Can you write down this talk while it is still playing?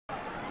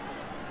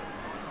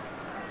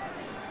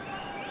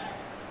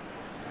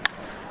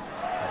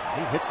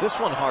He hits this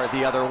one hard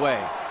the other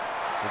way.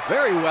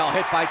 Very well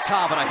hit by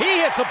Tabata.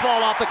 He hits a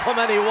ball off the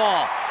Clemente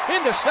wall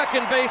into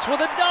second base with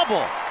a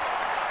double.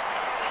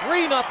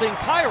 3-0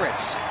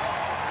 Pirates.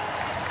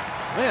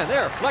 Man,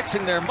 they're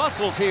flexing their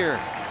muscles here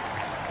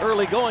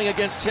early going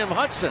against Tim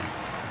Hudson.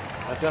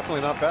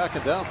 Definitely not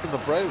backing down from the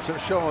Braves. They're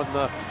showing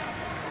the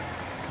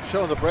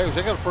Braves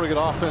they got a pretty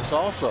good offense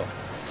also.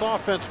 This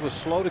offense was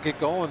slow to get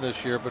going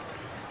this year, but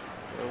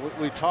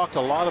we talked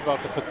a lot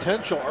about the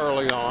potential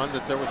early on,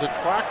 that there was a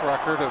track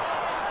record of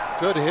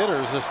good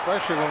hitters,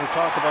 especially when we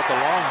talk about the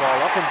long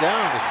ball up and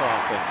down this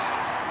offense.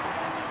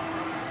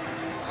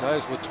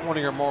 Guys with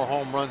 20 or more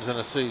home runs in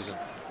a season.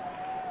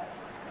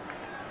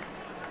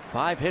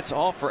 5 hits,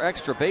 all for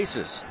extra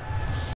bases.